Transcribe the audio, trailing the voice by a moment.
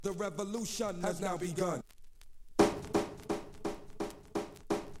The revolution has now begun.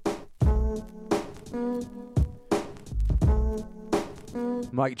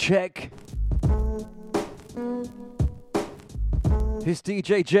 Mic check. It's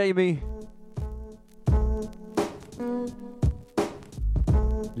DJ Jamie.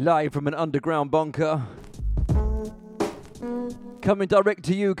 Live from an underground bunker. Coming direct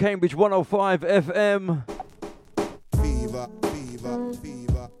to you, Cambridge 105 FM. Fever, fever,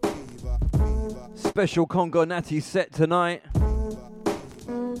 fever, fever, fever. Special Congo Natty set tonight.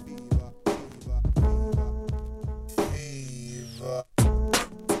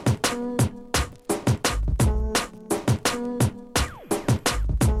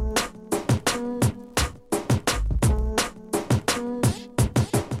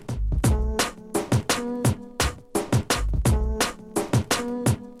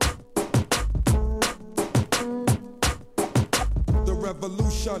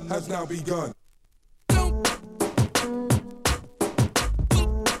 Has now begun.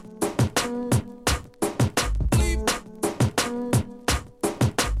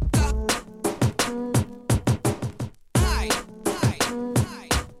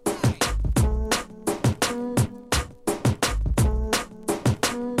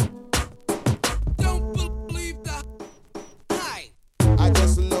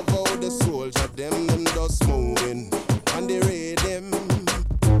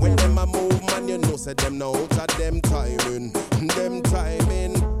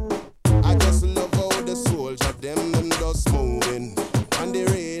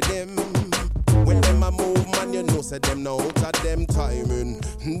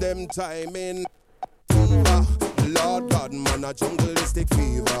 Timing, fever, Lord God, man, a jungleistic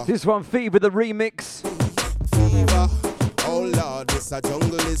fever. This one, Fever, the remix. Fever, oh Lord, this a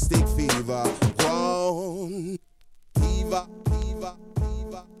jungleistic fever. Wow, fever, fever,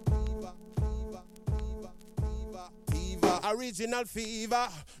 fever, fever, fever, fever, fever, fever, original fever.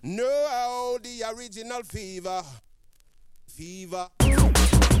 No, the original fever, fever.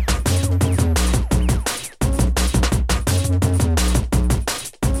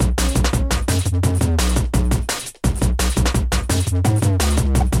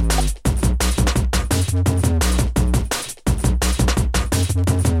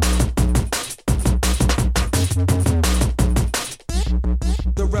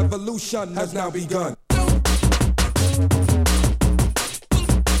 The revolution has now begun.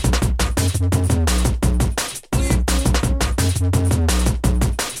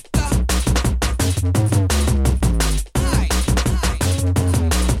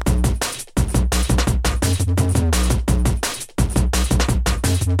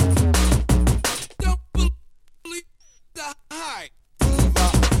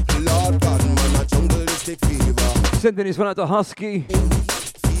 Sending this one out to Husky.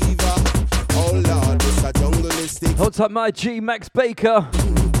 Fever, oh Lord, this a jungleistic. Hold up my G, Max Baker.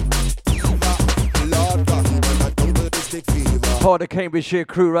 Fever, Lord God, man, a jungleistic fever. Part of the Cambridgeshire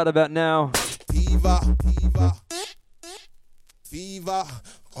crew right about now. Fever, fever, fever,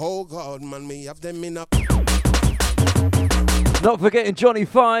 oh God, man, me have them in a. Not forgetting Johnny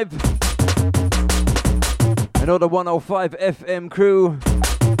 5 and all the 105 FM crew.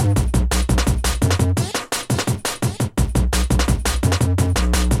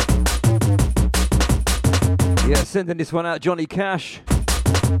 Yeah, sending this one out, Johnny Cash.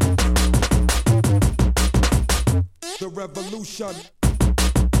 The revolution.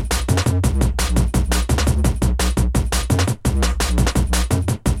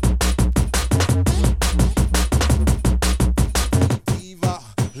 Fever,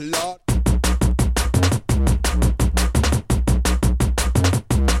 Lord.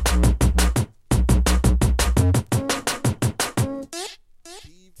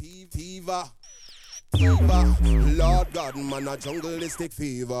 Fever. Fever, Lord God, man, a jungleistic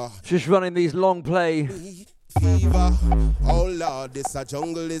fever. Just running these long play. Fever, oh Lord, this a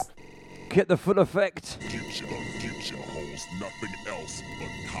jungle is. Get the full effect. Future holds nothing else but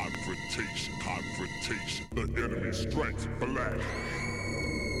confrontation. Confrontation. The enemy strikes black.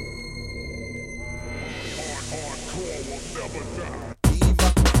 Hardcore will never die.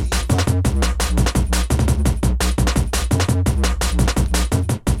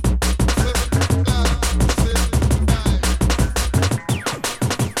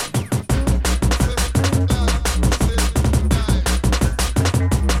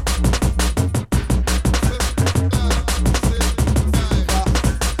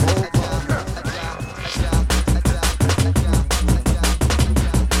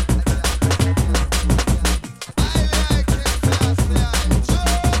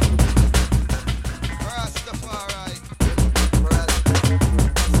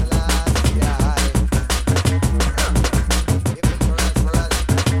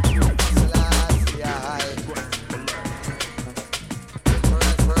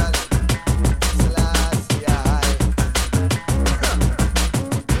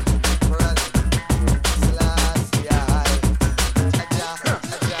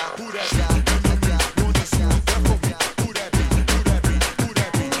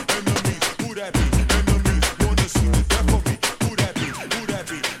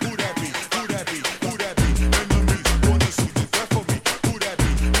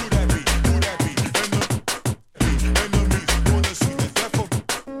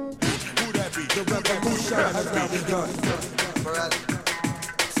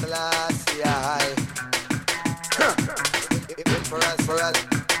 Emperor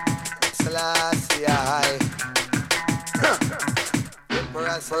Selassie I.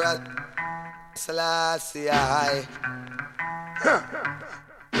 Emperor Selassie I.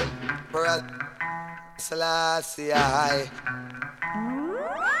 Emperor Selassie I.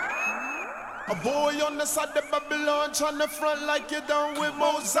 A boy on the side of Babylon, on the front like you down with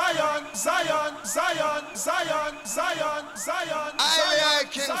Mount Zion, Zion, Zion, Zion, Zion, Zion. I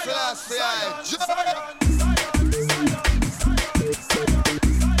King Selassie I. Zion.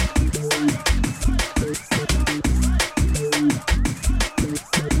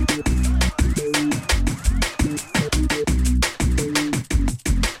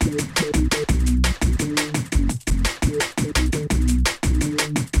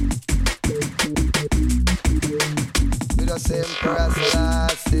 Emperor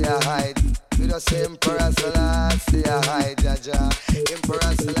Selassie I hide. We the same Emperor Selassie I hide, Jaja.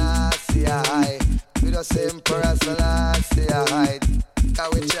 Emperor Selassie I hide. We the same Emperor Selassie I hide. Cause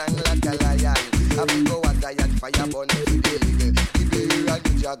we chang like a lion. Have to go a giant fire burn the big. The big and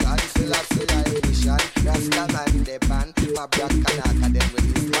the dragon Selassie I mission. Rasta man the pan. My black and academic with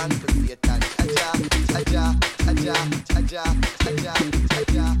his man to Satan. Jaja, Jaja, Jaja, Jaja,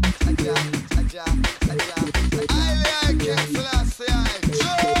 Jaja, Jaja, Jaja, Jaja.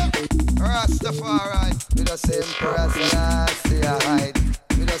 Rastafari, we the same Emperor Selassie I hide.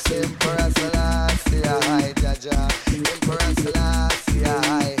 We the same Emperor Selassie I hide, Jaja. Emperor Selassie I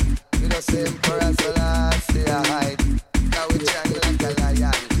hide. We the same Emperor Selassie I hide. Now we chang like a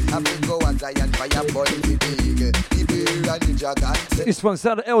lion. Have to go a giant fire burn the big. The big and the dragon. This one's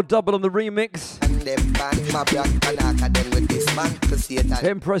out of L Double on the remix. And them band my black and academic with this man to Satan.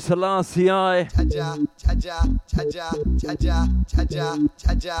 Emperor Selassie I. Jaja, Jaja, Jaja, Jaja, Jaja,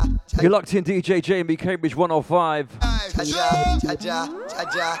 Jaja. You're locked in DJ Jamie, Cambridge 105. Jaja, Jaja,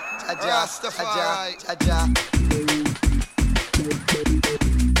 Jaja, Jaja, Jaja, Jaja.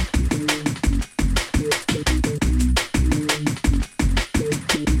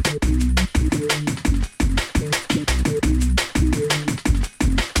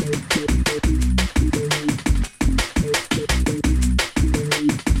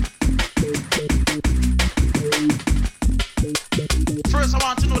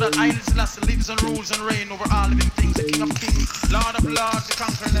 That Island Selassie lives and rules and reign over all living things, the King of Kings, Lord of Lords, the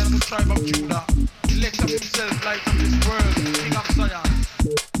conquering of the tribe of Judah, elect of himself, light of this world, King of Zion.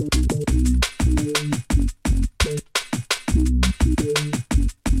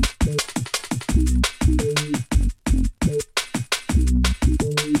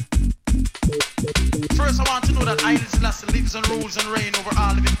 First I want to know that Island Selassie lives and rules and reign over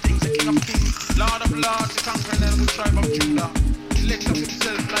all living things, the King of Kings, Lord of Lords, the conquering of the tribe of Judah. Elect of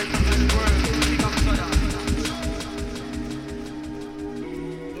himself, light of this world, King of Zion.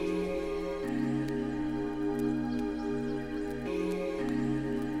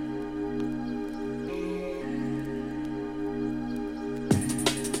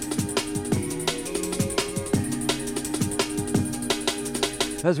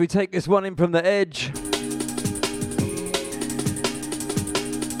 As we take this one in from the edge.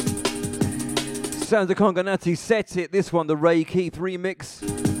 Sounds of Congo Natty, Set It. This one, the Ray Keith remix.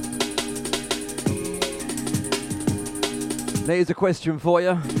 There's a question for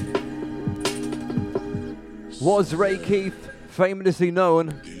you. Was Ray Keith famously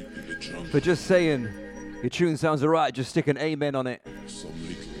known for just saying, your tune sounds alright, just stick an amen on it?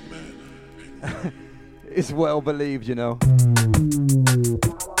 It's well believed, you know.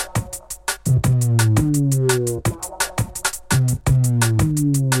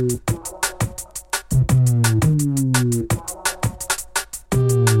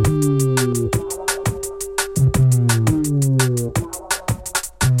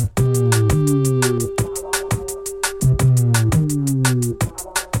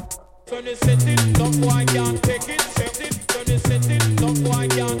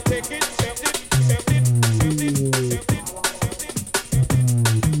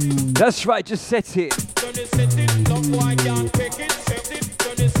 That's right, just set it.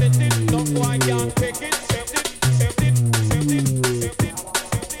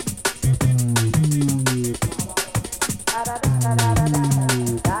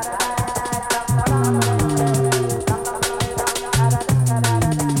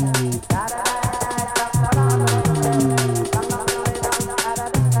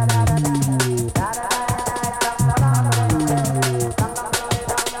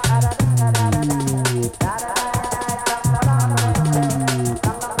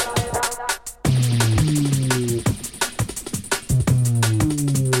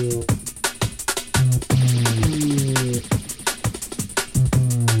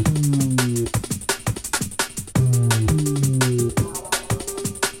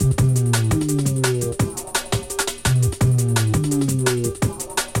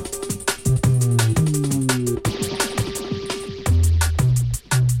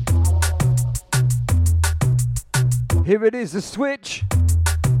 Here it is, the switch.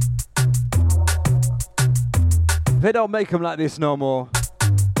 They don't make them like this no more.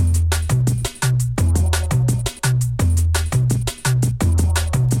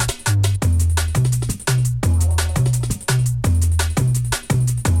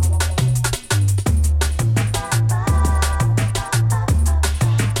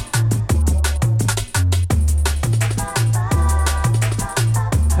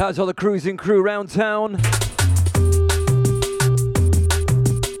 How's all the cruising crew round town?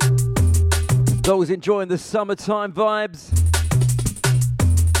 Those enjoying the summertime vibes,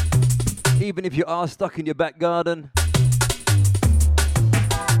 even if you are stuck in your back garden.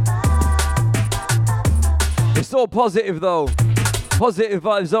 It's all positive though, positive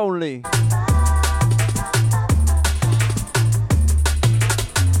vibes only.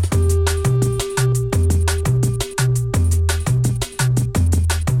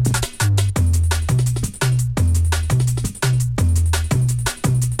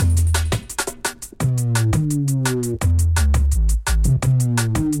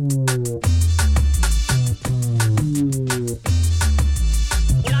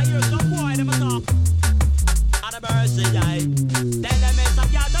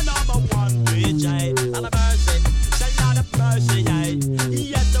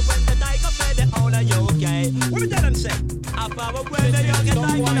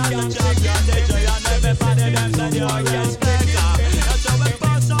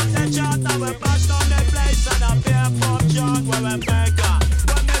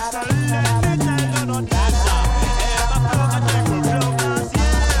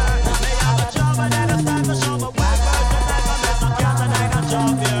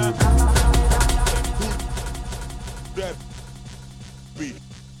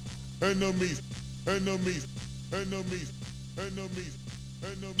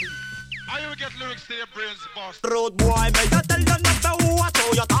 Road boy, may I tell you nothing what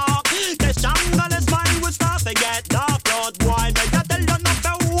how you talk. This jungle is mine, we start to get dark. Road boy, may I tell you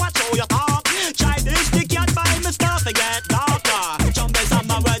nothing what how you talk. Try this stick yet by me start to get darker. Jump is on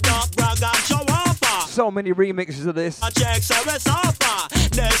my way up, brag and show off. So many remixes of this. Check service offer.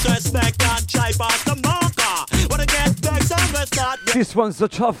 Disrespect and try past the marker. Wanna get back service start. This one's the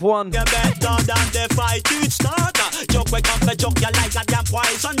tough one. You better than the fight each starter. Joke we come to joke you like a damn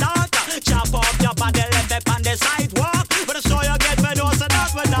poison dart. Chop up your body, left it on the sidewalk. But I saw you get me no so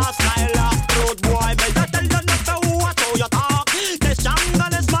that we not style up. Road boy, may I tell you nothing what how you talk. This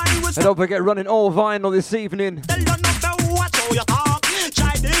jungle is mine with. And don't forget running all vinyl this evening. Tell you nothing what how you talk.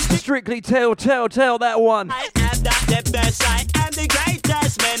 Try this. Strictly tell that one. I am that the best, I am the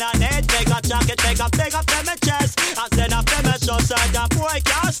greatest. Man on it, take a jacket, take a big up in my chest. I send up in my show, so the boy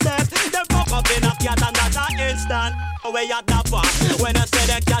can't step. The fuck up in a cat and that's an instant. Away at the bar. When I say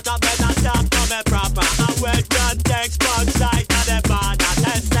the cat, I better talk to me proper. I will run things both sides of the border.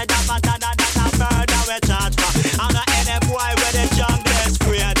 Tested up and done a murder we charge for. I'm not any boy with the jungle is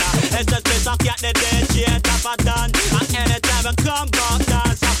greater. It's just this I get the DJ top of done. And anytime I come back,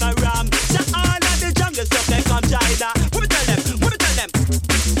 dance off a ram. So all of the jungle stuff they come China. What me tell them?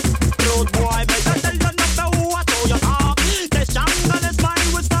 Road boy, but I tell you nothing what how you talk. This jungle is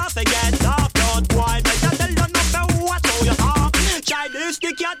mine, we start to get dark. Road boy, but I tell you nothing what how you talk. Try this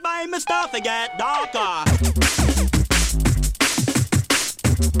stick yet by me start to get darker.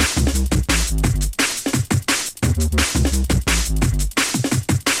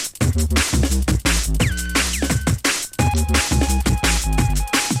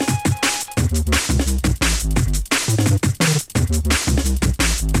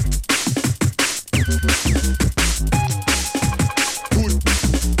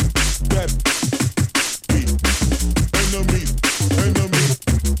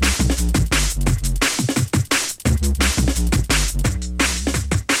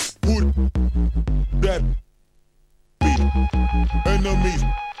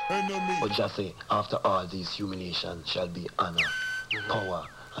 But just say, after all these humiliation shall be honor, power,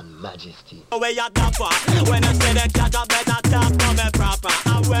 and majesty. Away at the bar. When I say the cat, I better talk to me proper.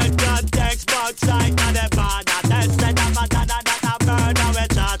 I will gun text both sides of the border. Tested up and done a murder we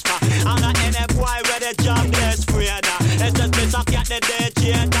charge for. I'm not any boy with a jungle is freeder. It's just this I get the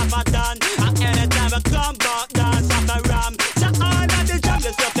DJ top of done. And anytime I come back, dance off the ram. So all of the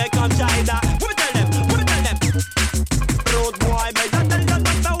jungle stuff they come China. What me tell them? Road boy, may I tell you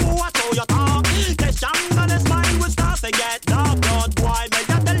nothing what how you talk. This jungle is mine, we start to get dark. Road boy, may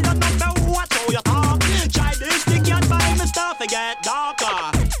I tell you nothing what how you talk. Try this stick yet by me start to get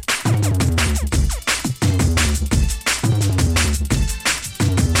darker.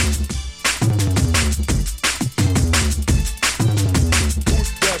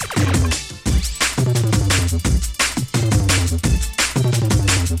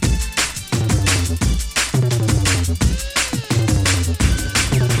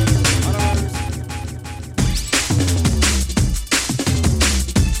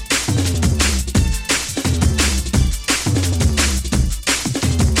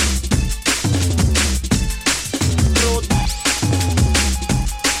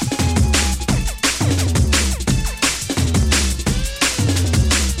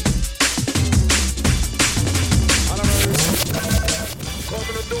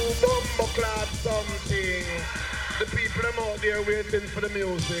 there waiting for the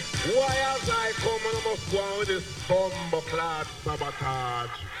music. Why as I come and I must go on with this bomb clad sabotage?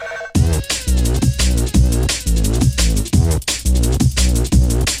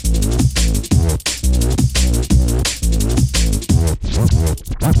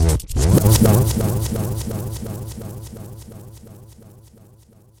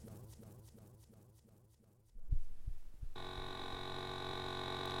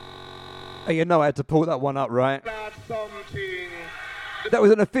 Hey, you know I had to pull that one up, right? That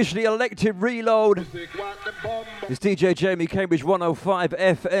was an officially elected reload. It's DJ Jamie, Cambridge 105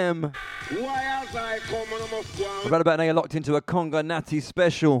 FM. Right about now, you're locked into a Congo Natty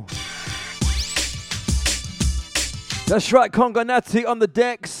special. That's right, Congo Natty on the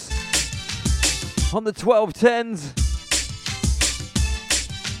decks, on the 1210s.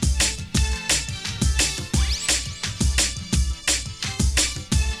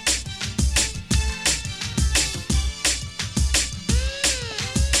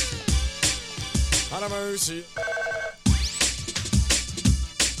 Have mercy.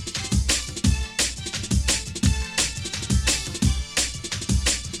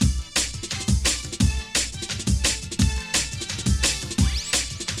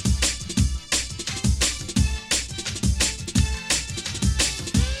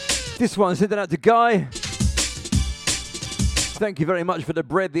 This one sent it out to Guy. Thank you very much for the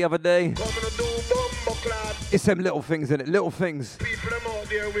bread the other day. It's them little things, in it? Little things. People them out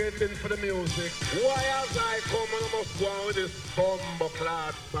there waiting for the music. Why as I come and I must go on with this bomb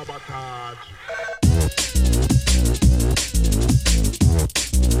clad sabotage?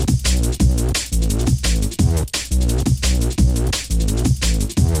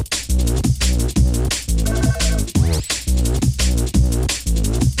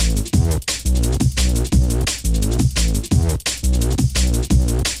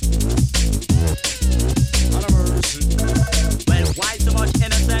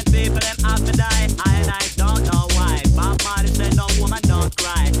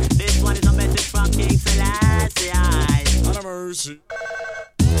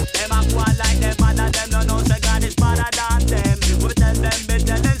 Them a go like them and them no know say God is better than them. We tell them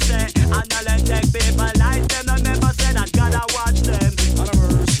better than say, and all them take people like them. No never say that God a watch them.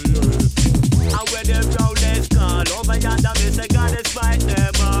 And when the road is gone over yonder, me say God is fight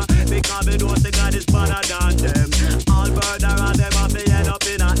them. Because we know say God is better than them. All murderers them have to end up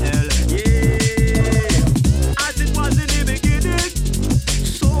in a hell. Yeah. As it was in the beginning,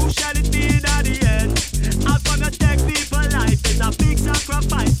 so shall it be in the end. I'm gonna take people life. It's a big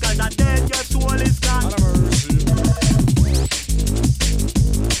sacrifice, cause a dead your soul is gone.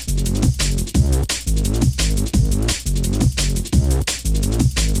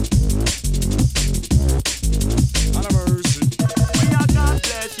 We are God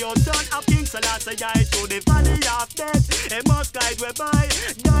bless your son of King Selassie to the valley of death. It must guide we by.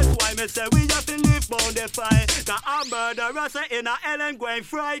 That's why me say we have to live on the fire. Cause a murderer say in a hell and going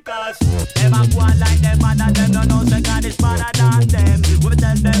fry. Cause them a go like them and them don't know say God is better than them. We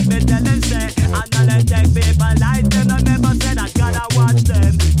tell them, we tell them say, and all them take people like them. No never say that God a watch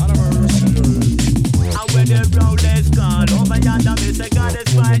them. And when the road is gone over yonder, me say God is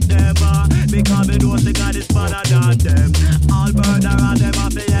fight them. Because we know say God is better than them. All murderers them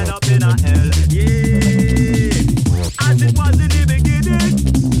have to end up in a hell. Yeah. As it was in the beginning,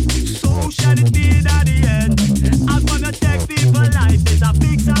 so shall it be in the end. I'm gonna take people life. It's a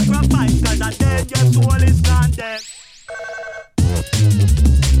big sacrifice, cause a dead your soul is condemned.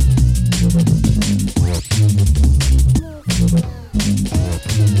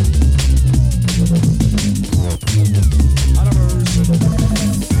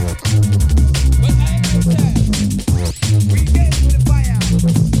 We get to the fire,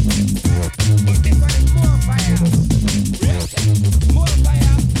 but this one is more fire. More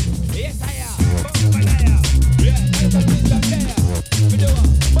fire, yes fire, yeah, there's a reason there. We do a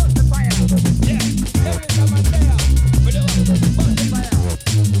burst the fire, yeah, there is someone there. We do a burst the fire.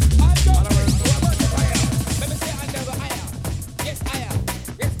 I don't burst the fire. Let me say I never higher, yes higher,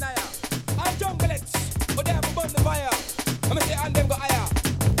 yes higher. I jungle it, but they have burst the fire. Let me say and them go higher.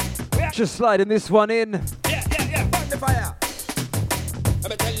 Just sliding this one in. Burn the fire. Let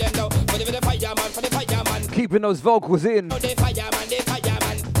me tell them now, for the fireman, for the fireman. Keeping those vocals in. For the fireman, the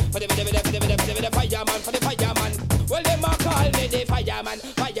fireman. For the fireman, for the fireman. Well, them a call me the fireman,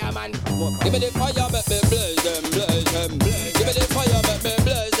 fireman. Give me the fire, make me blaze them, blaze them. Give me the fire, make me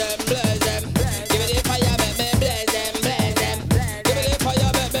blaze them, blaze them. Give me the fire, make me blaze them, blaze them. Give me the fire,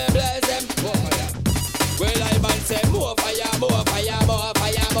 make me blaze them. Well, I man say more fire, more fire, more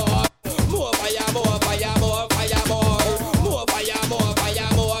fire, more. More fire, more fire, more fire, more. More fire, more fire,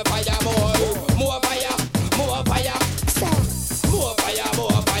 more fire, more. More fire, more fire.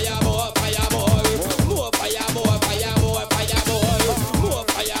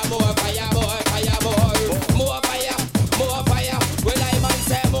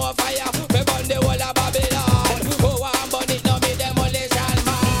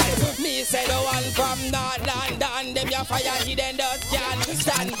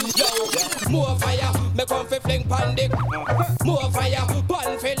 Yo, more fire, me come fi fling pan dick. More fire,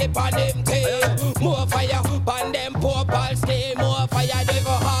 pan Philip and him team. More fire, pan them poor pal stay. More fire, they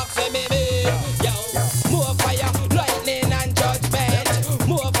go half for me. Yo, more fire, lightning and judgment.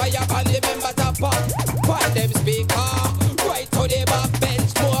 More fire, pan the members of pan them speaker. Right to the back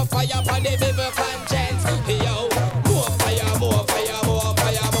bench. More fire, pan the people conscience. Yo, more fire, more fire, more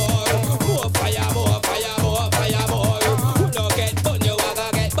fire, more. More fire, more fire, more fire, more. Who no get bun, you a go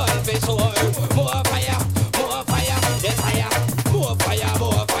get bun for sure. More fire, yes fire. More fire,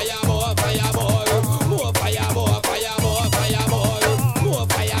 more fire, more fire, more. More fire, more fire, more fire, more. More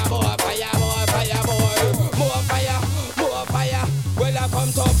fire, more fire, more fire, more. More fire, more fire. Well, I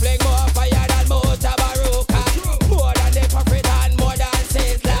come to fling more fire than motor baruka. More than the prophet and more than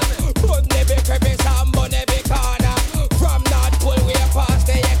Sizzler. Burn the big crevice and burn the big corner. From North Pole way past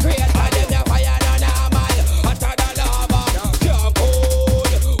the equator, them the fire no normal. Hotter than lava, can't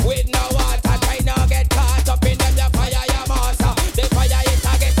cool. With no water, try not get caught up in them the fire your master. The fire is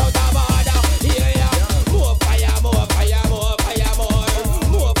to get out of order. Yeah, more fire, more fire, more fire, more.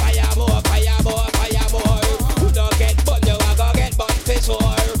 More fire, more fire, more fire, more. Who don't get bun, you a go get bun for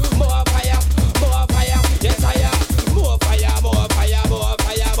sure. More fire, yes I am. More fire, more fire, more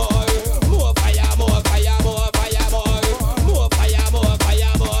fire, more. More fire, more fire, more fire, more. More fire, more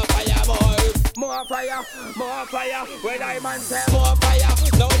fire, more fire, more. More fire, more fire. When I man say more fire,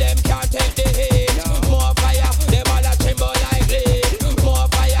 now them can't take the heat. More fire, them all a tremble like lead. More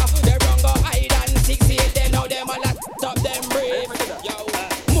fire, they run go hide and 6-8. They know them all a stop them breathe. Yo,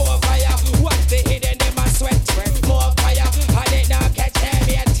 more fire, what's the hidden them a sweat. More fire, and it not catch them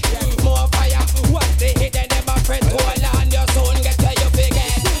yet. More fire, what's the hidden them a fret. Hold on, your soul get where you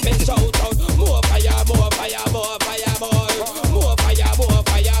forget. Me shout out, more fire, more fire, more fire, more. More fire, more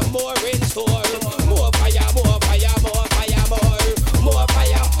fire, more in store. More fire, more fire, more fire, more. More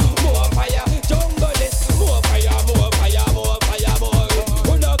fire, more fire, jungle is. More fire, more fire, more fire, more.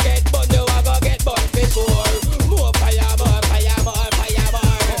 Who no get bun, you a go get bun for sure. More fire, more fire, more fire,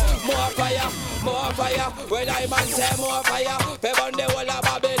 more. More fire, more fire. When I man say more fire, we burn the whole of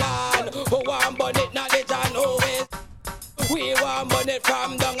Babylon. Who want burn it, knowledge and who is. We want burn it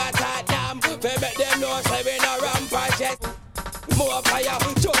from down at Tottenham. We make them know say we no rampage. More fire,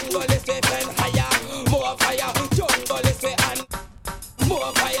 jungle is we pen higher. More fire, jungle is we and.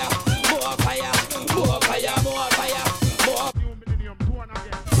 More fire, more fire, more fire, more fire, more.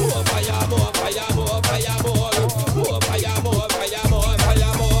 More fire, more fire, more fire, more. More fire, more fire, more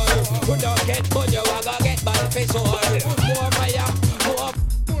fire, more. Who don't get bun, you a go get banned for sure. More fire, more.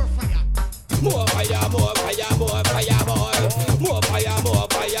 More fire, more fire, more fire, more. More fire, more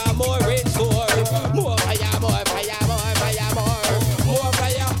fire, more in store. More fire, more fire, more fire, more. More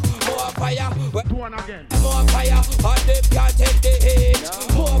fire, more fire. One again. More fire, and them can't take the heat.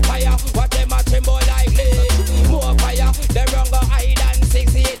 More fire, what them a tremble like lead. More fire, they run go hide and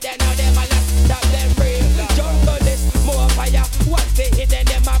 6-8. They know them a not stop them breathe. Jungle is more fire, what's the hidden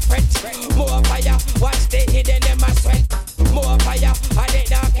them a fret. More fire, what's the hidden them a sweat. More fire, and it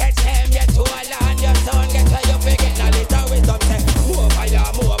not catch them yet. To a land your son get where you forget. Now little wisdom say more fire,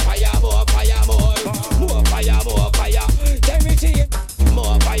 more fire, more fire, more. More fire, more fire. Territory.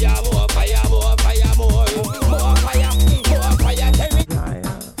 More fire, more fire, more fire, more. More fire, more fire, territory.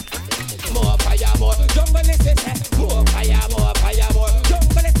 More fire, more. Jungle is we say more fire, more fire, more.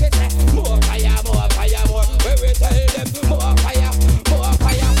 Jungle is we say more fire, more fire, more. Where we tell them more fire, more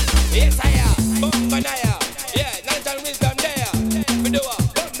fire. Yes I am. Congo Natty. Yeah, knowledge and wisdom there. We do a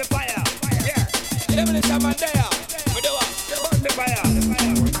burn the fire. Yeah. Devil is a man there. We do a burn the fire.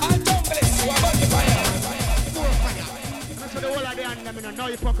 And jungle is we burn the fire. So the whole of the hand, you know, no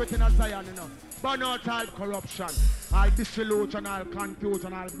hypocrite in a Zion, you know. Burn out all corruption, all dissolution, all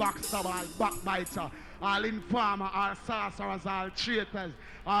confusion, all backstabber, all backbiter, all informer, all sorcerers, all traitors,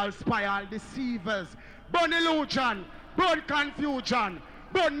 all spy, all deceivers. Burn illusion, burn confusion,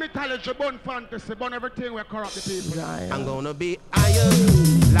 burn mythology, burn fantasy, burn everything we corrupt the people. I'm gonna be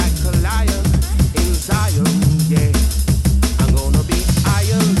iron like a lion in Zion, yeah. I'm gonna be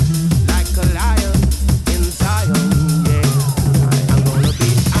iron like a lion in Zion, yeah. I'm gonna be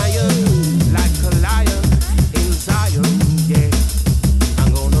iron like a lion in Zion, yeah.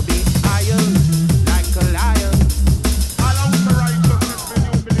 I'm gonna be iron like a lion. All out the righteousness,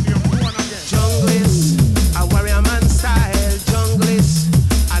 the new millennium, born again. Junglist, a warrior man style. Junglist,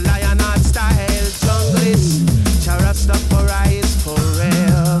 a lion art style. Junglist, Charastafari is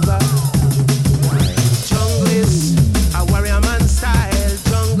forever. Junglist, a warrior man style.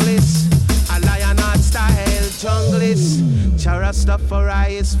 Junglist, a lion art style. Junglist,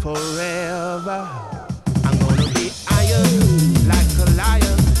 Charastafari is forever. I'm gonna be iron like a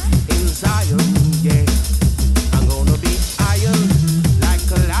lion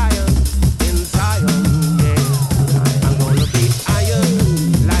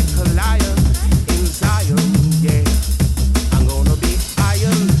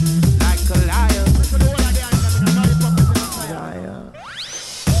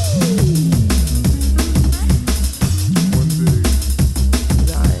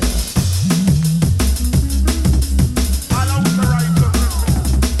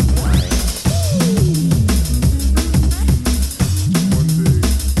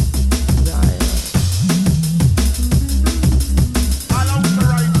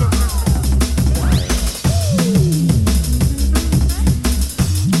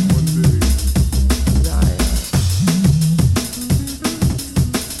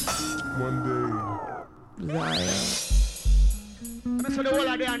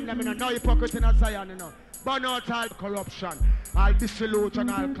me no hypocrite in a Zion, you know. Burn out all corruption, all disillusion,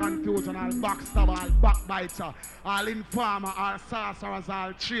 all confusion, all backstabber, all backbiter, all informer, all sorcerers,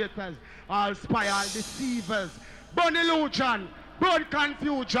 all traitors, all spy, all deceivers. Burn illusion, burn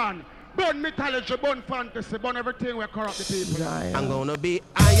confusion, burn mythology, burn fantasy, burn everything we corrupt the people. I'm gonna be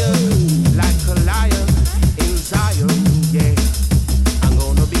iron like a lion in Zion, yeah. I'm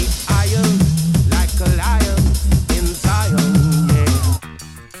gonna be iron like a lion in Zion, yeah.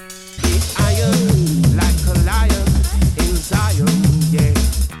 Be iron like a lion in Zion, yeah.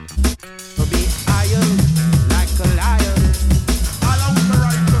 Be iron like a lion. All out the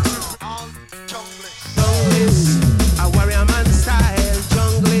righteousness, all junglist, a warrior man style,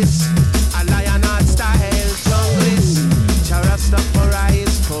 junglist, a lion art style, junglist, Rastafari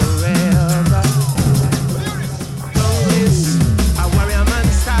is forever. Junglist, a warrior man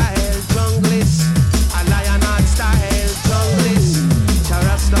style, junglist, a lion art style, junglist,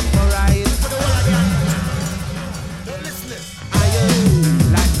 Rastafari is iron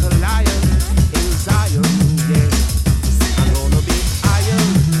like a lion in Zion, yeah. I'm gonna be iron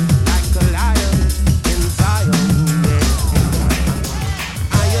like a lion in Zion, yeah.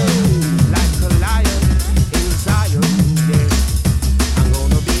 Iron like a lion in Zion, yeah. I'm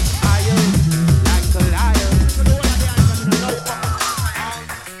gonna be iron like a lion.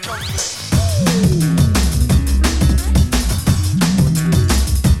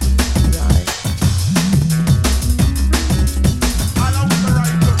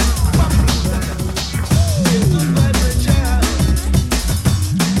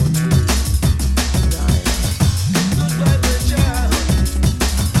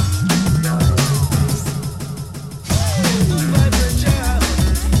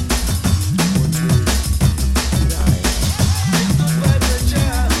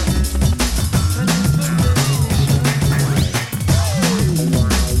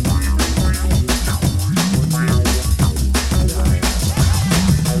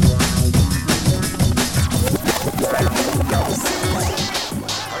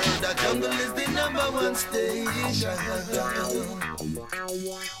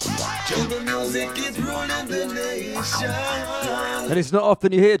 And it's not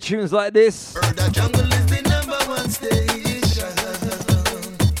often you hear tunes like this. The jungle is the #1 station.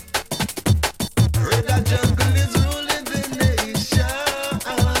 The jungle is ruling the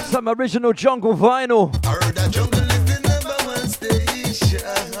nation. Some original jungle vinyl. The jungle is the #1 station.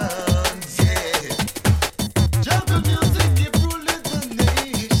 Yeah. Jungle music keep ruling the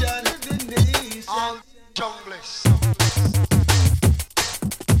nation. All junglers.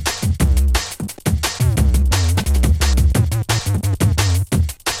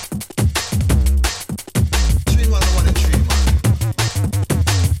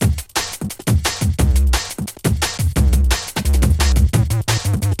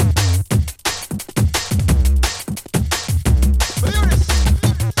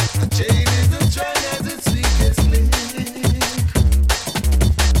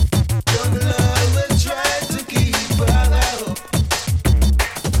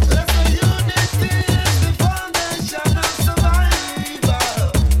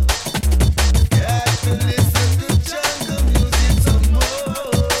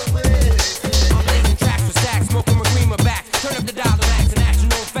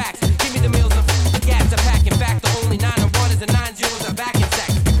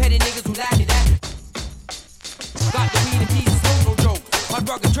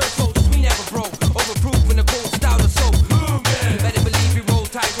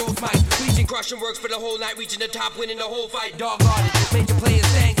 Reaching the top, winning the whole fight. Dog-hearted, major players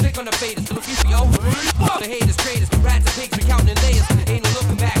staying click on the faders. So the future be over. The haters, traitors, rats and pigs, we counting layers. Ain't no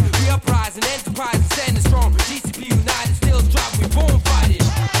looking back. We uprising, enterprise, and standing strong. GCP united, still drop, we born fighting.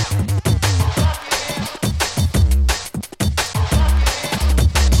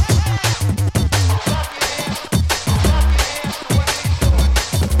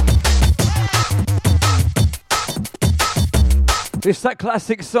 It's that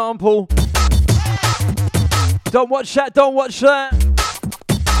classic sample. Don't watch that, don't watch that.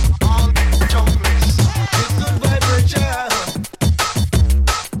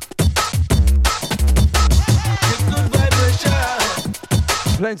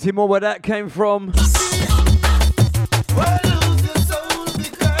 Plenty more where that came from.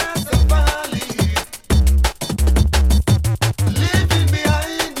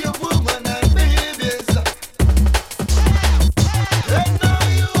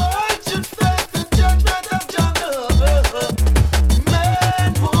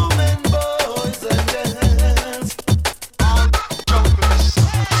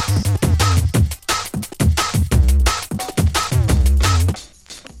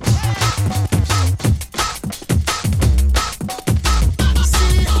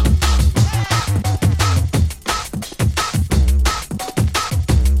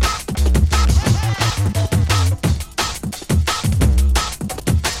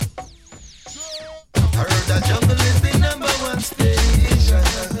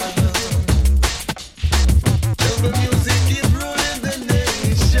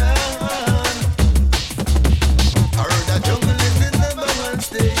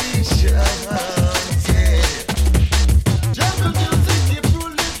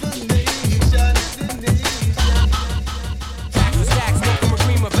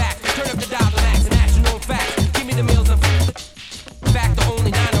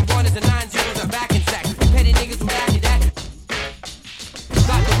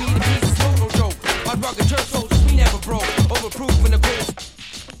 rugged turf soldiers, we never broke. Overproof in the coast.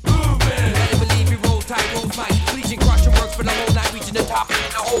 Moving. Better believe we roll tight, rolls might. Bleaching, crushing works for the whole night, reaching the top.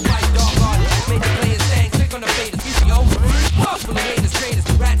 The whole fight, dog on it. Made the players stand, click on the faders. We see over. Walls full of haters, traders.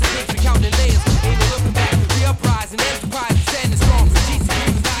 Rats and pigs, we counting layers. Ain't no looking back. We uprising, enterprise, standing strong. GCP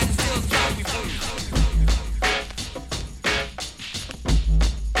was dying and still strong. We free.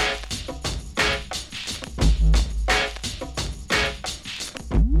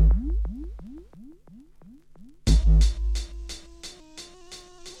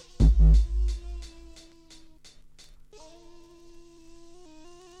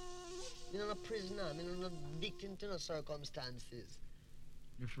 I'm not a prisoner, I'm not victim to no circumstances.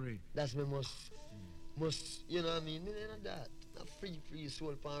 You're free. That's me most, you know what I mean? Me not that. I'm free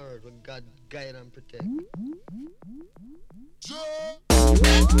soul upon earth when God guide and protect.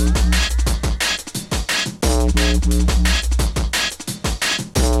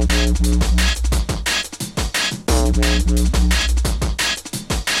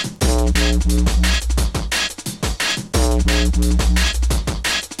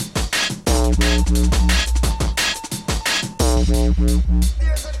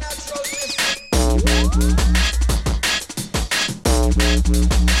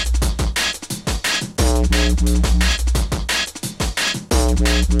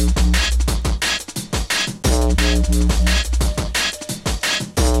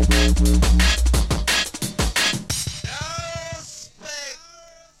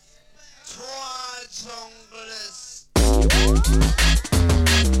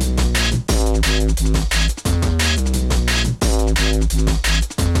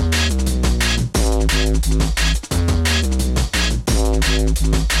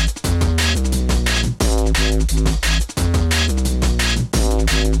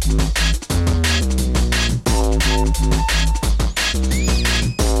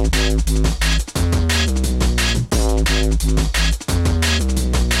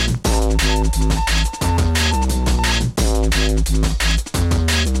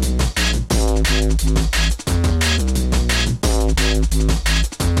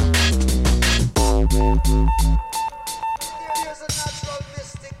 There's a natural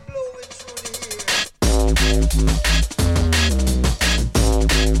mystic blowing through the air.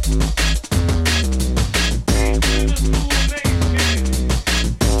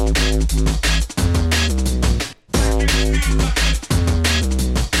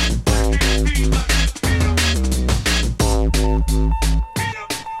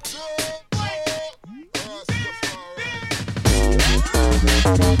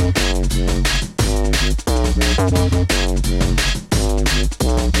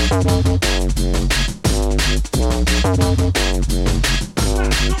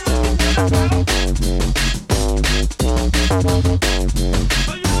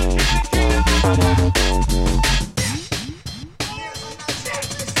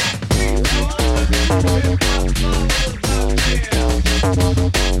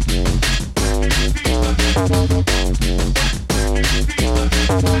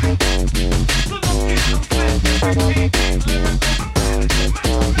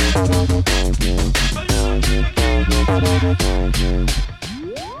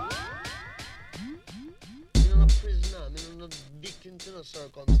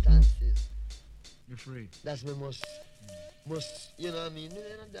 Circumstances. You're free. That's me most, you know what I mean? Me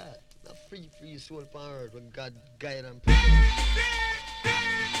not that. A free soul upon earth when God guide and protect.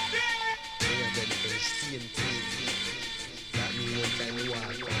 We are ready for the same thing. That means one time we walk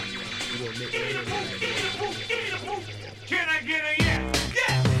on, we don't make it. Can I get a yes?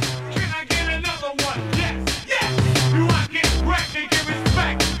 Yes! Can I get another one? Yes! Yes! Do I get wrecked and get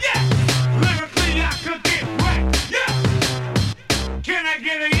respect? Yes! Lyrically I could get wrecked. Yes! Can I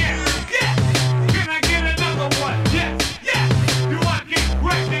get a yes? Yes! Can I get another one? Yes! Yes! Do I get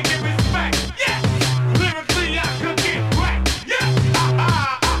wrecked and get respect? Yes! Lyrically I could get wrecked. Yes! Ha ha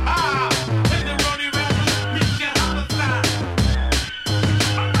ha ha! And the Ronnie Rebels reach your homicide.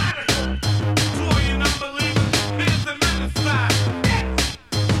 I'm radical. To all you non-believers, here's the menace side. Yes!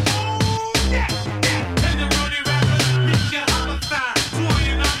 Oh yes! Yes! And the Ronnie Rebels reach your homicide. To all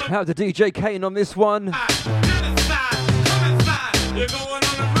you non-believers. How to DJ Kane on this one. You're going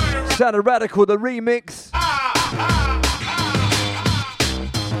on a murder. Sounded Radical, the remix.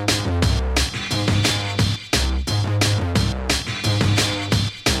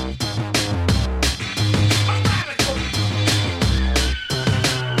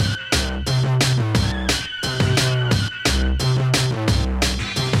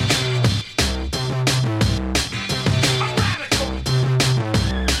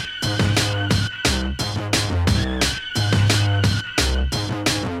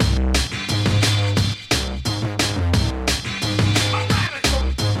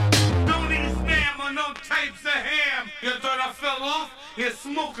 You're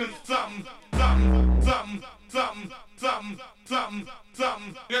smoking something, something, something, something, something, something,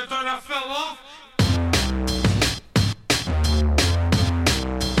 something. You thought I fell off?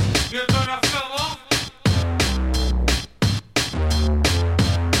 You thought I fell off?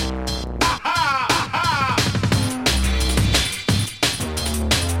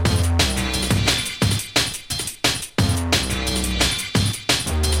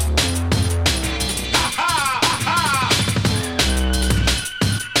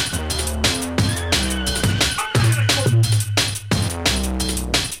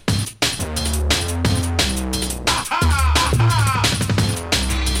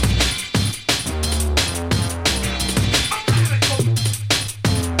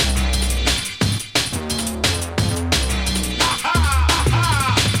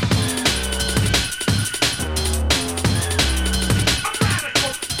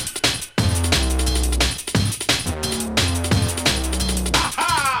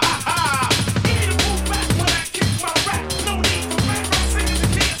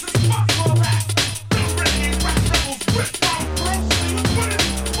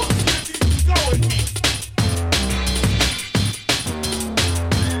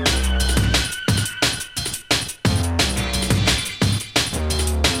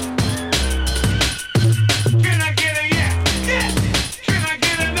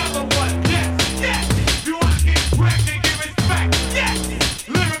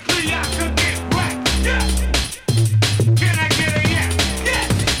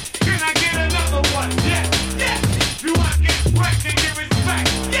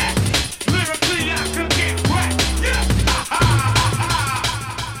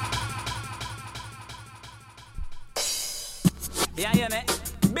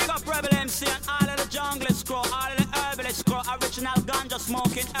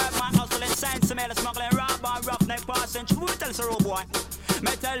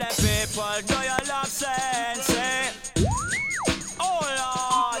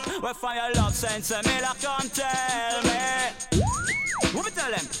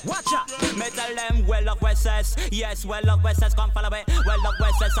 Yes, well love West come follow it. Well love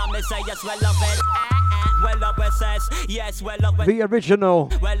West I may say yes, well love it. Well love West yes, well love West. The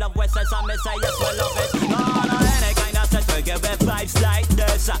original. Well love West I may say yes, well love it. No, any kind of set we give it vibes like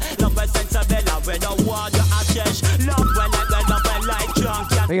this. Love West Bella, we don't want you to change. Love when love when like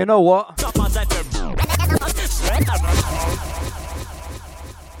drunk. Hey, you know what?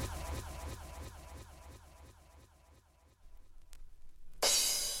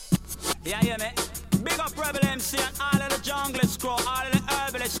 Yeah, hear me? Big up Rebel MC and all of the jungle scroll, all of the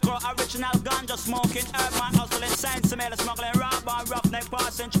herbalist scroll, original ganja smoking, herb man hustling, sense male smuggling, rob and roughneck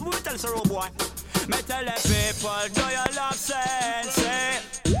passing, who tell us a road boy? Me tell the people, do you love sense?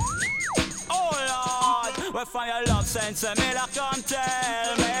 Oh Lord, where find your love sense? Me la come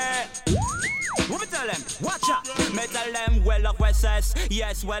tell me. Who me tell them? Watch out. Me tell them, well love West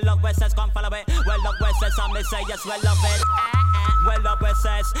yes, well love West come follow it. Well love West and me say yes, well love it. Well love West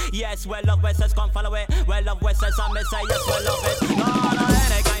yes, well love West come follow it. Well love West and me say yes, well love it. No,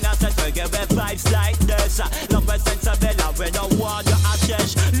 any kind of set we give it vibes like this. Love West Bella, we don't want you to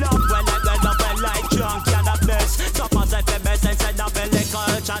change. Love when like drunk and a bliss. Top as if the best and send up a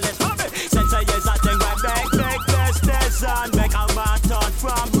liquor chalice. Since I use that thing we make business and make a man turn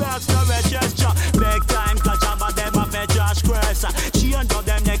from works to register. Big time catch up on them up a Josh Chris. She and all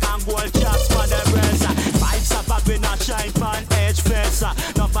them neck and gold chaps for the rest. Vibes up up in a shine pan edge face.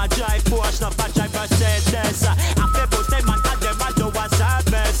 Not a drive Porsche, not a drive Mercedes. And people say man that them a do a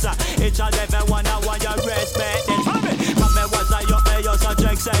service. Each and every one I want you respect it. But me was a young me used to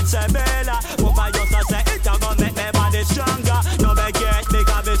drink sensible. But I used to say it a gonna make me body stronger. No me get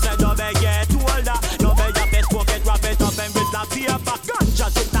bigger, me say no me get older. No me your face pocket wrap it up and with the paper. Ganja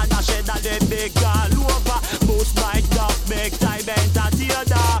sit and a shed and the big all over. Boost mic up, big time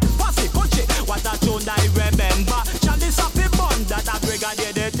entertainer. Passy country, what a tune I remember. Chalice up the bun that a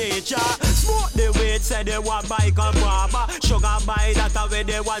brigadier the teacher. Smoke the weed, say they want bike and barber. Sugar by that a way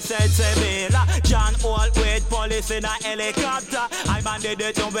they want sensible. John Old with police in a helicopter. I banded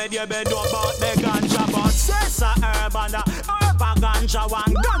it on when you been know about the ganja. But says a urban, urban ganja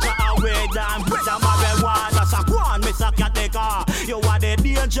one. Ganja away down with a marijuana. So go on, Mr. Catmaker. You are the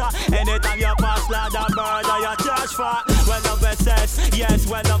danger. Anytime you pass ladder, murder you charge for. Well love SS, yes,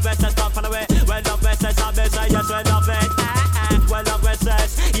 well love SS, come follow it. Well love SS, I'm say yes, well love it. Well love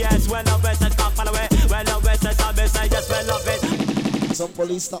SS, yes, well love SS, come follow it. Well love SS, I'm say yes, well love it. Some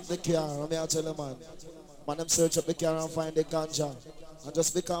police stop the car, let me tell you man. Man them search up the car and find the ganja. And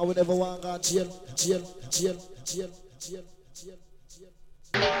just because we never want to go jail, jail, jail, jail, jail, jail,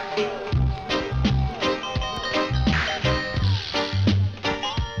 jail.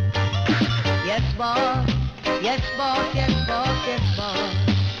 boss. Yes, boss, yes, boss, yes, boss.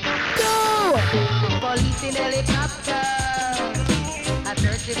 Police in helicopter, a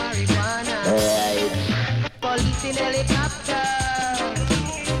search marijuana. Alright. Police in helicopter,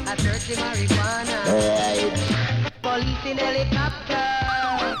 a search marijuana. Alright. Police in helicopter.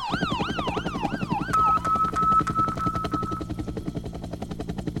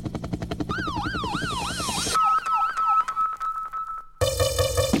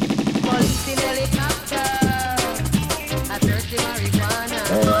 Police in helicopter, a search marijuana.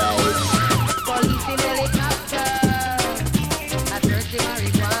 Alright. Police in helicopter, a search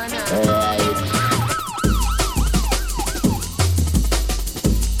marijuana. Alright.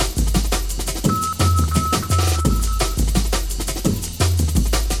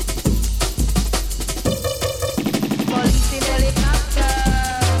 Police in helicopter.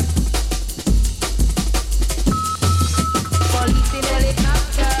 Police in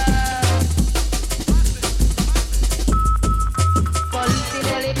helicopter. Police in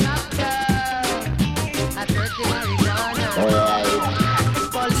helicopter. A search marijuana. Alright.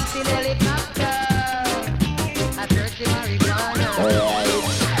 Police in helicopter. A search marijuana. Alright.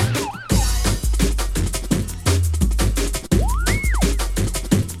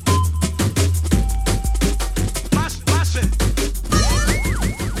 Mash it.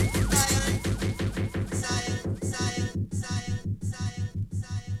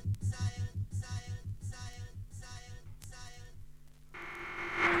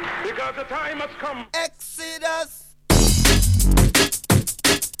 Because the time has come. Exodus.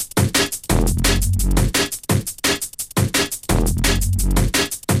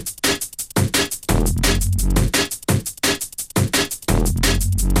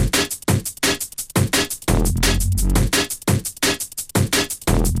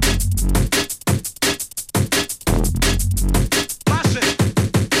 Mash it.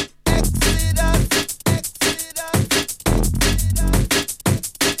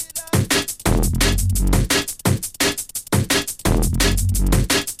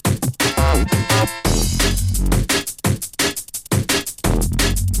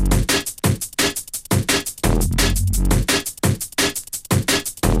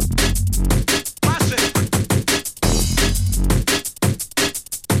 Mash it.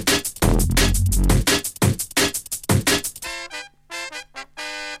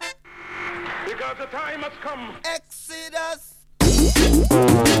 Because the time has come. Exodus.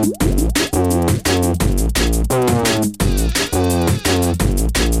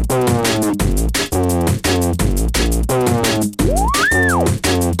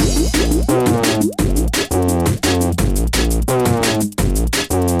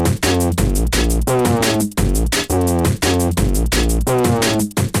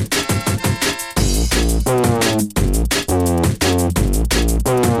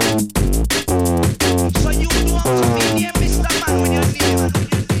 So you don't come in here, Mr. Man, when your name.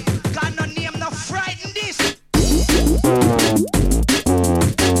 Got no name, no frighten this.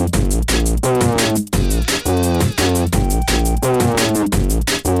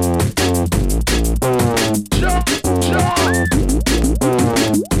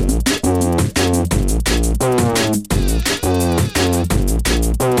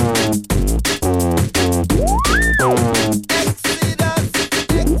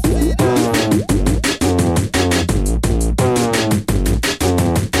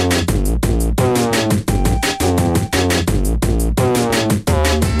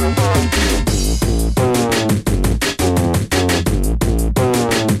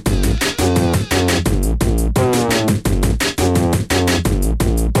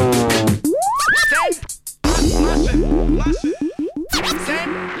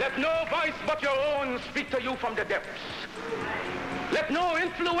 Let no voice but your own speak to you from the depths. Let no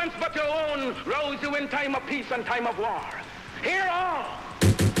influence but your own rouse you in time of peace and time of war. Hear all,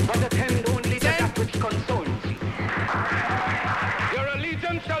 but attend only to that which concerns you. Your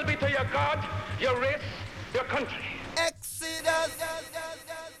allegiance shall be to your God, your race, your country. Exodus.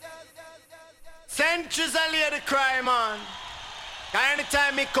 Centuries I lay the cry, man. And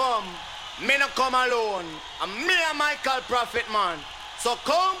anytime me come, me no come alone. And me and Michael Prophet, man. So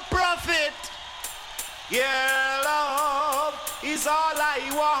come, Prophet. Yeah, love is all I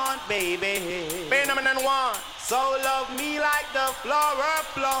want, baby. Phenomenon one. So love me like the flower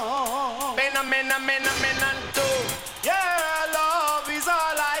bloom. Phenomenon two. Yeah, love is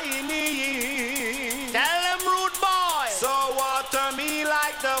all I need. Tell them rude boy. So water me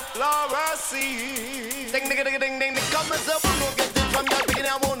like the flower seed. Ding ding ding ding ding. Come and say, we no get it from the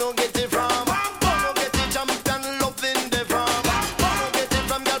beginning. We no get it from. We no get it champion loving the from. We no get it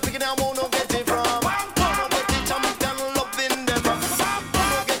from the beginning. We no get it from. We no get it champion loving the from. We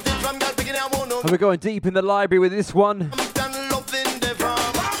no get it from the beginning. We no we're going deep in the library with this one.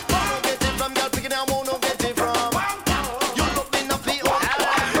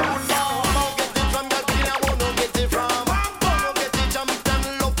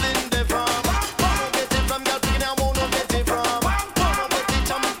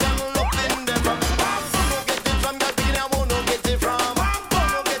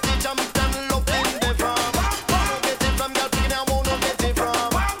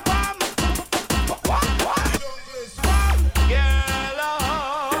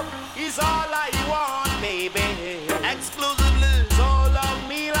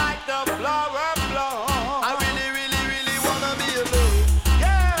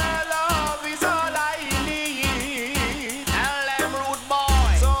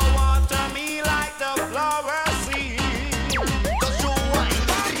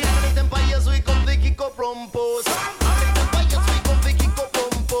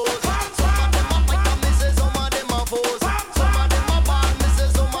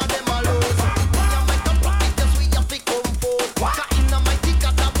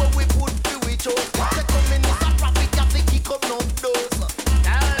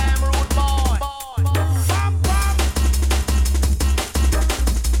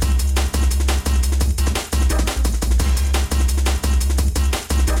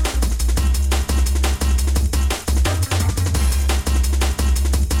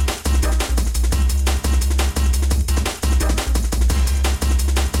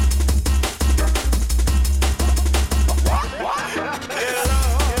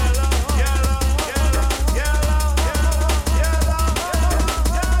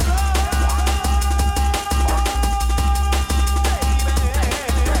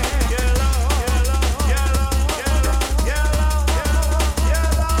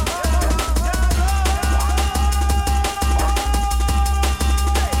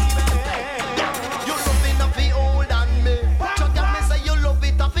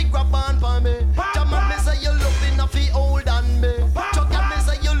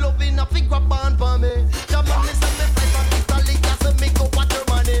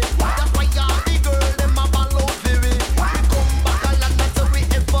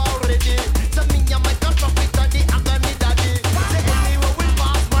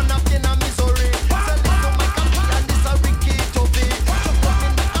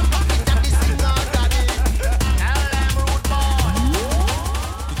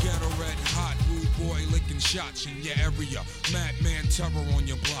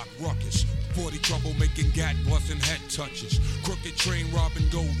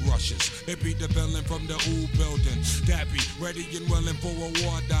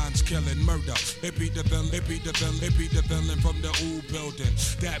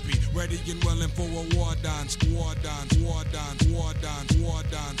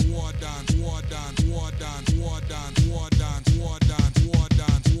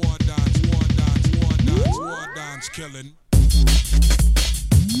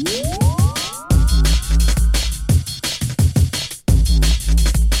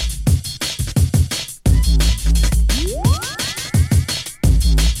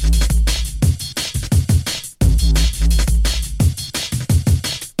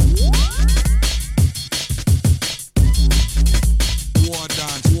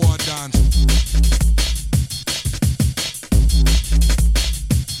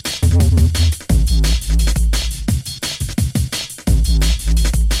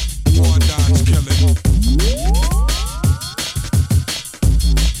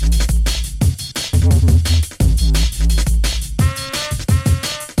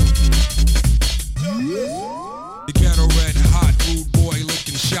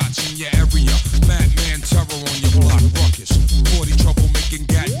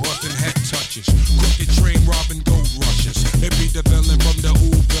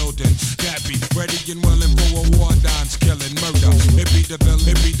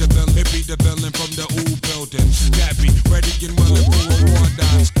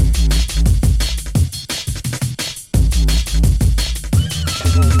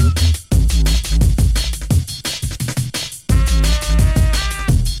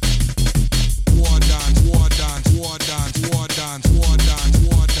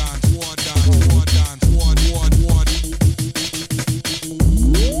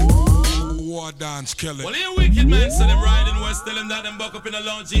 Well, here wicked man, so them riding west, tell them that them buck up in the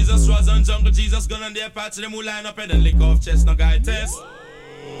Lord Jesus, was on jungle Jesus, gun on their patch, them who line up and then lick off chest, no guy test.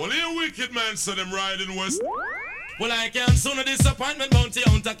 Well, here wicked man, so them riding west. Well, I can't soon a disappointment, bounty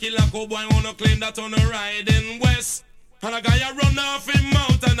hunter, killer, cowboy, wanna claim that on a riding west. And a guy a run off him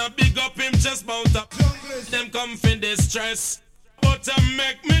mouth and a big up him chest mount up. Them come for distress. But But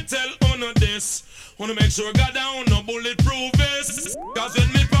make me tell uno this. Wanna make sure God down no bulletproof vest. Cause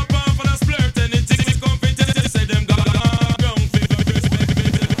when me pop off and I splurt anything me come fit say them go ground.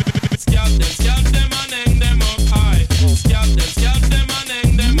 Scalp them and hang them up high. Scalp them and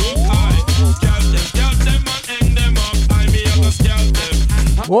hang them up high. Scalp them and hang them up high. Me a go scalp them.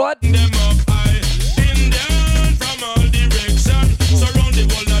 What? Them up high. In down from all direction. Surround the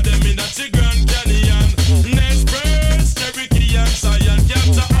whole of them in that Grand Canyon. Next birds, Cherokee and Cheyenne.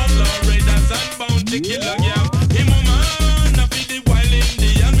 Capture all our raiders and bounty killer gang. Him a man, I feed the wild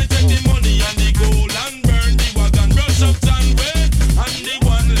Indian. Me take the money and the gold and burn the wagon. Brush up John Wayne and the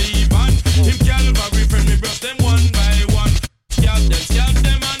one leave on. Him Calvary friend, me brush them one by one. Scalp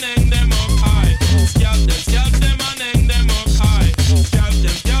them and hang them up high. Scalp them and hang them up high.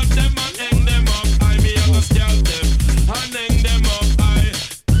 Scalp them and hang them up high. Me a go scalp them and hang them up high.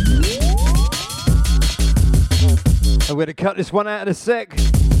 I'm going to cut this one out in a sec.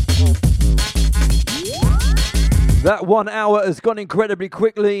 That 1 hour has gone incredibly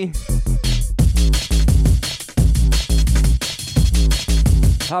quickly.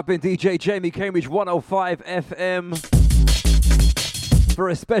 I've been DJ Jamie Cambridge 105 FM for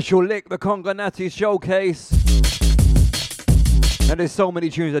a special lick, the Congo Natty Showcase. And there's so many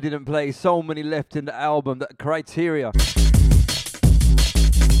tunes I didn't play, so many left in the album, that criteria.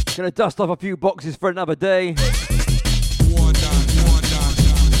 Gonna dust off a few boxes for another day.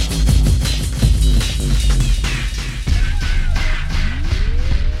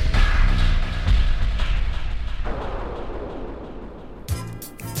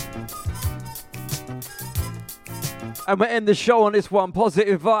 And we'll end the show on this one.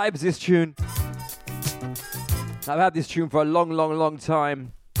 Positive Vibes, this tune. I've had this tune for a long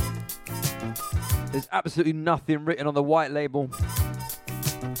time. There's absolutely nothing written on the white label.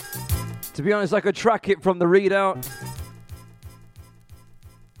 To be honest, I could track it from the readout.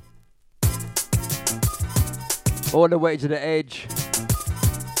 All the way to the edge.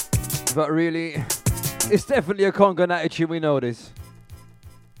 But really, it's definitely a Congo Natty tune, we know this.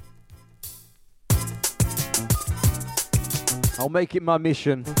 I'll make it my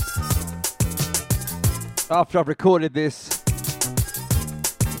mission, after I've recorded this,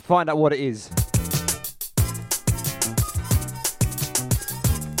 to find out what it is.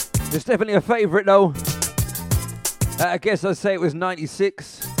 It's definitely a favourite though. I guess I'd say it was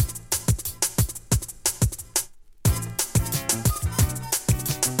 96.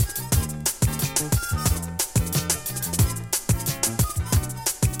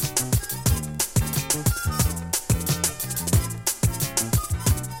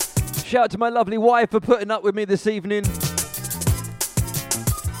 Shout out to my lovely wife for putting up with me this evening.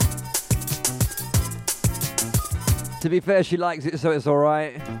 To be fair, she likes it, so it's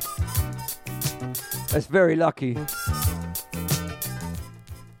alright. That's very lucky.